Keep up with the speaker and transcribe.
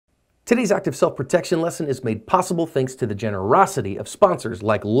Today's active self-protection lesson is made possible thanks to the generosity of sponsors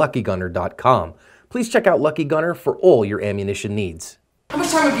like LuckyGunner.com. Please check out Lucky Gunner for all your ammunition needs. How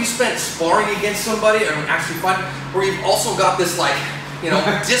much time have you spent sparring against somebody or actually fighting where you've also got this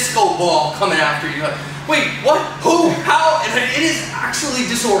disco ball coming after you? Like, wait, what? Who? How? And it is actually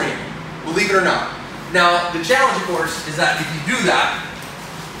disorienting, believe it or not. Now, the challenge, of course, is that if you do that,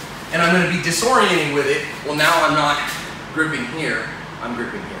 and I'm going to be disorienting with it, well, now I'm not gripping here, I'm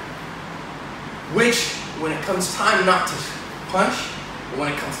gripping here. Which, when it comes time not to punch, but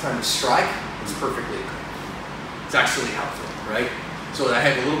when it comes time to strike, it's perfectly okay. It's actually helpful, right? So I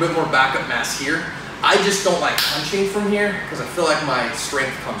have a little bit more backup mass here. I just don't like punching from here because I feel like my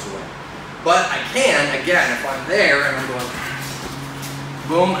strength comes away. But I can, again, if I'm there and I'm going,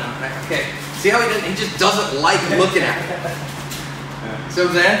 boom, okay. See how he just doesn't like looking at it. See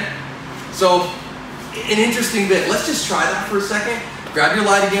what I'm saying? So, an interesting bit. Let's just try that for a second. Grab your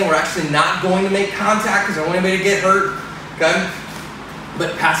light again. We're actually not going to make contact because I don't want anybody to get hurt. Okay?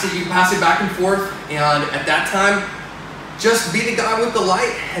 But you pass it back and forth, and at that time, just be the guy with the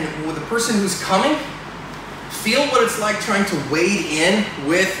light, and with the person who's coming, feel what it's like trying to wade in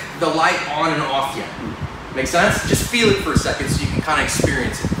with the light on and off you. Make sense? Just feel it for a second so you can kind of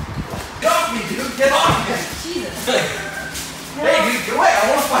experience it. Get off me, dude! Get off me! Jesus. Hey, dude, get away!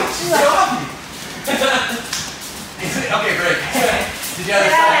 I want to fight you! Get off me! Okay, great. Did you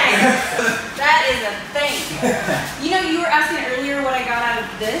understand? That is a thing. You know, you were asking earlier what I got out of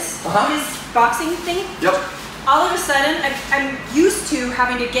this, his boxing thing. Yep. All of a sudden, I'm used to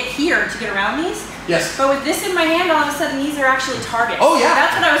having to get here to get around these. Yes. But with this in my hand, all of a sudden, these are actually targets. Oh, yeah.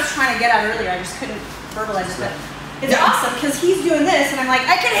 That's what I was trying to get at earlier. I just couldn't verbalize it. But it's awesome because he's doing this, and I'm like,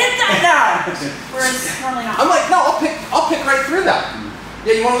 I can hit that now. Whereas normally not. I'm like, no, I'll pick right through that.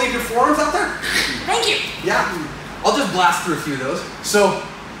 Yeah, you want to leave your forearms out there? Thank you. Yeah. I'll just blast through a few of those. So,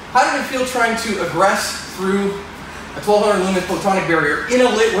 how did it feel trying to aggress through a 1200 lumen photonic barrier in a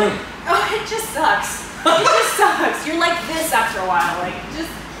lit room? Oh, it just sucks. It just sucks. You're like this after a while. Like,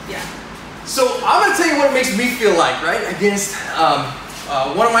 just, yeah. So, I'm going to tell you what it makes me feel like, right? Against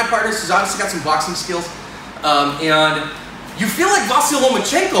one of my partners who's obviously got some boxing skills. And you feel like Vasyl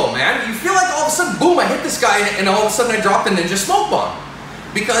Lomachenko, man. You feel like all of a sudden, boom, I hit this guy, and all of a sudden I dropped a ninja smoke bomb.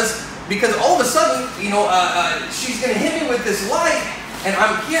 Because all of a sudden, she's going to hit me with this light, and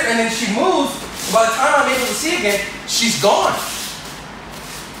I'm here, and then she moves. By the time I'm able to see again, she's gone.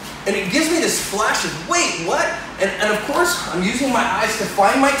 And it gives me this flash of, wait, what? And of course, I'm using my eyes to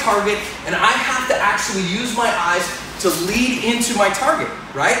find my target, and I have to actually use my eyes to lead into my target,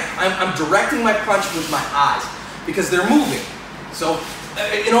 right? I'm directing my punch with my eyes, because they're moving. So,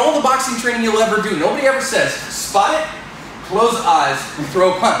 in all the boxing training you'll ever do, nobody ever says, spot it, close eyes, and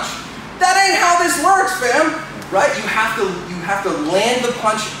throw a punch. That ain't how this works, fam. Right? You have to land the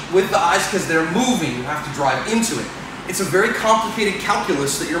punch with the eyes because they're moving. You have to drive into it. It's a very complicated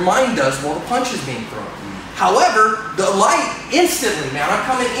calculus that your mind does while the punch is being thrown. However, the light instantly, man, I'm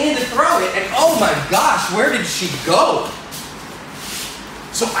coming in to throw it, and oh my gosh, where did she go?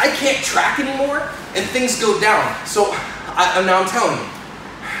 So I can't track anymore, and things go down. So now I'm telling you,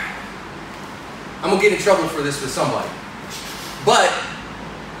 I'm gonna get in trouble for this with somebody. But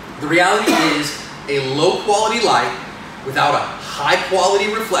the reality is a low quality light without a high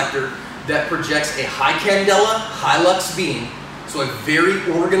quality reflector that projects a high candela, high lux beam, so a very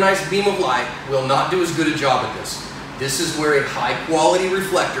organized beam of light will not do as good a job at this. This is where a high quality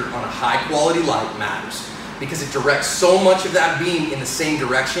reflector on a high quality light matters, because it directs so much of that beam in the same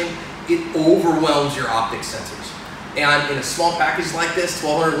direction, it overwhelms your optic sensors. And in a small package like this,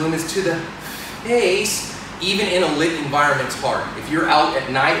 1200 lumens to the face, even in a lit environment, it's hard. If you're out at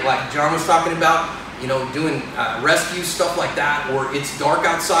night, like John was talking about, doing rescue stuff like that, or it's dark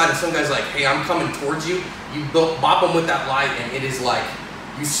outside and some guy's like, hey, I'm coming towards you, you bop them with that light, and it is like,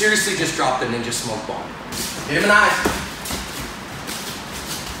 you seriously just dropped a ninja smoke bomb. Hit him in the eyes.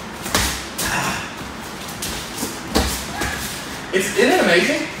 Isn't it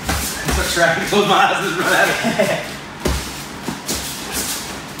amazing? I'm so trying to close my eyes and run at it.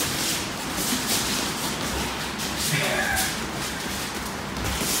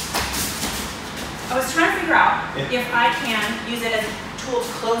 I was trying to figure out if I can use it as a tool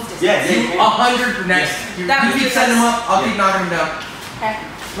to close distance. Yeah, 100 next. You keep setting them up, I'll keep knocking them down. Okay.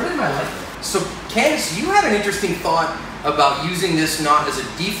 Where did my light go? So, Candace, you had an interesting thought about using this not as a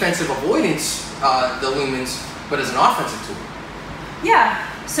defensive avoidance, the lumens, but as an offensive tool. Yeah.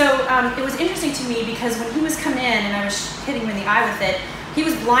 So it was interesting to me because when he was coming in and I was hitting him in the eye with it, he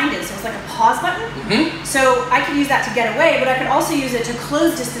was blinded, so it was like a pause button. So I could use that to get away, but I could also use it to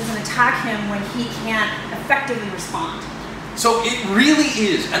close distance and attack him when he can't effectively respond. So it really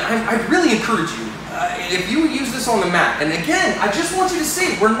is, and I really encourage you, if you use this on the mat, and again, I just want you to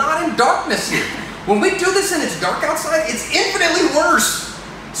see, we're not in darkness here. When we do this and it's dark outside, it's infinitely worse.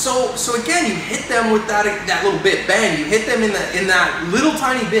 So again, you hit them with that little bit, bang, you hit them in that little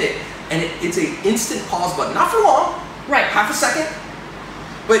tiny bit, and it's an instant pause button, not for long, right, half a second.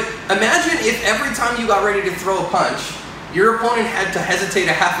 But imagine if every time you got ready to throw a punch, your opponent had to hesitate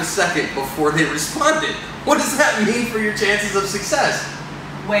a half a second before they responded. What does that mean for your chances of success?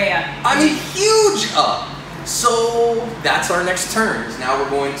 Way up. I mean, huge up. So that's our next turn. Is now we're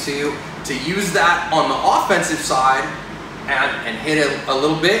going to use that on the offensive side and hit it a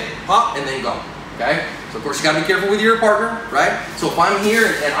little bit, pop, and then go. Okay? So of course you gotta be careful with your partner, right? So if I'm here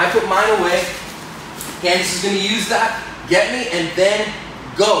and I put mine away, Candace is gonna use that, get me, and then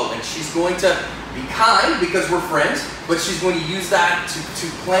go. And she's going to be kind because we're friends, but she's going to use that to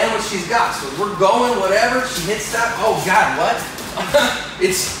plan what she's got. So we're going, whatever, she hits that, oh God, what?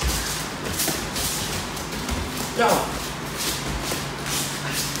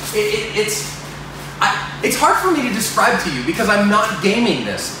 It's hard for me to describe to you because I'm not gaming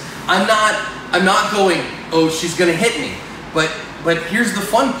this. I'm not going, oh, she's gonna hit me. But here's the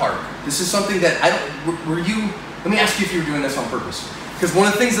fun part. This is something that let me ask you if you were doing this on purpose. Because one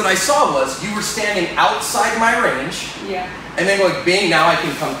of the things that I saw was you were standing outside my range, yeah, and then going, bang, now I can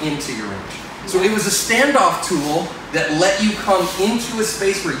come into your range. So it was a standoff tool that let you come into a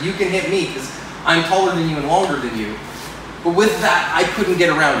space where you can hit me because I'm taller than you and longer than you. But with that, I couldn't get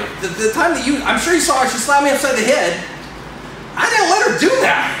around it. The time that I'm sure you saw her, she slapped me upside the head. I didn't let her do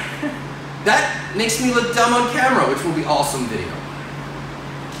that. That makes me look dumb on camera, which will be awesome video.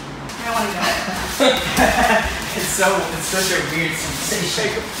 I don't want to know. It's such a weird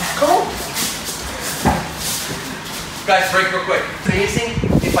sensation. Come on. Guys, break real quick. It's amazing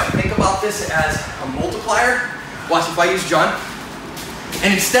if I think about this as a multiplier. Watch if I use John.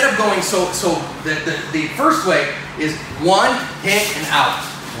 And instead of going, so the first way is one, hit, and out.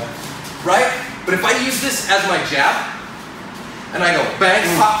 Right? But if I use this as my jab, and I go bang,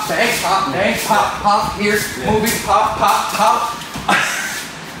 pop, bang, pop, bang, pop, pop, here, moving, pop, pop, pop.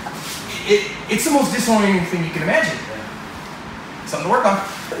 It's the most disorienting thing you can imagine. Something to work on.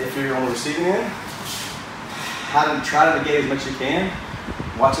 If you're on the receiving end, how to try to negate as much as you can.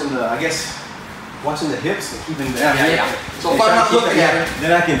 Watching the hips and keeping them down. Yeah. So if I'm not looking at it,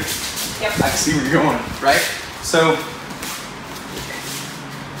 then I can see where you're going. Right? So,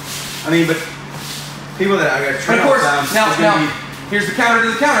 I mean, but people that I got to train of course, all the now, time. here's the counter to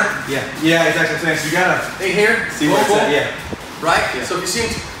the counter. Yeah, exactly what I'm saying. So you gotta here, see where it's at. Yeah. Right? Yeah. So if you see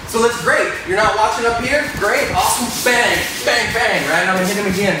him, so that's great. You're not watching up here? Great, awesome, bang, bang, bang, right? I'm gonna hit him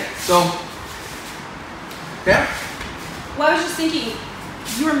again. So, yeah? Well, I was just thinking,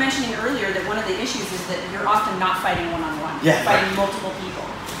 you were mentioning earlier that one of the issues is that you're often not fighting one-on-one. Yeah, you're fighting multiple people.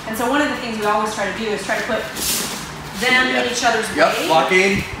 And so one of the things we always try to do is try to put them in each other's way.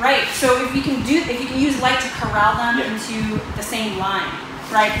 Blockade. Right, so if you can use light to corral them into the same line.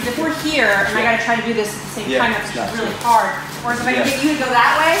 Right, because if we're here and I got to try to do this at the same time, that's really hard. Whereas if I can get you to go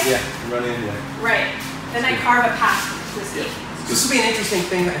that way, run in, right, then I carve a path to escape. This will be an interesting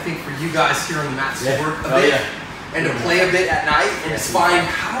thing, I think, for you guys here on the mats to work a bit and to play a bit at night and to find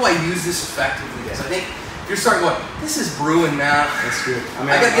how do I use this effectively. Because I think you're starting going, this is brewing now. That's good. I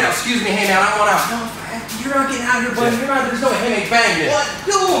mean, I got, excuse me, hey man, I want out. No, you're not getting out of here, buddy. You're not. There's no hey, bang. What?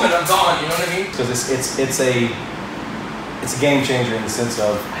 Boom, and I'm gone. You know what I mean? Because it's a game changer in the sense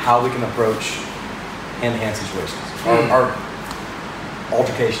of how we can approach hand-to-hand situations or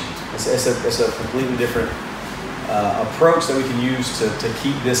altercations. It's a completely different approach that we can use to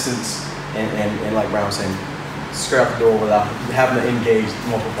keep distance and like Brown was saying, scare out the door without having to engage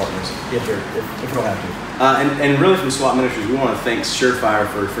multiple partners if we don't have to. And really from SWAT Ministries, we want to thank Surefire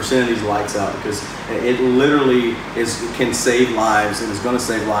for sending these lights out because it literally can save lives and is going to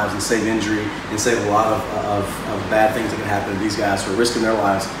save lives and save injury and save a lot of bad things that can happen to these guys who are risking their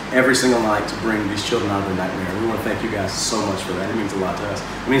lives every single night to bring these children out of their nightmare. We want to thank you guys so much for that. It means a lot to us.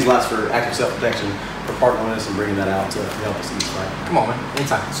 It means a lot for active self-protection, for partnering with us and bringing that out to help us in this fight. Come on, man.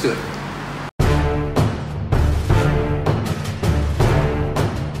 Anytime. Let's do it.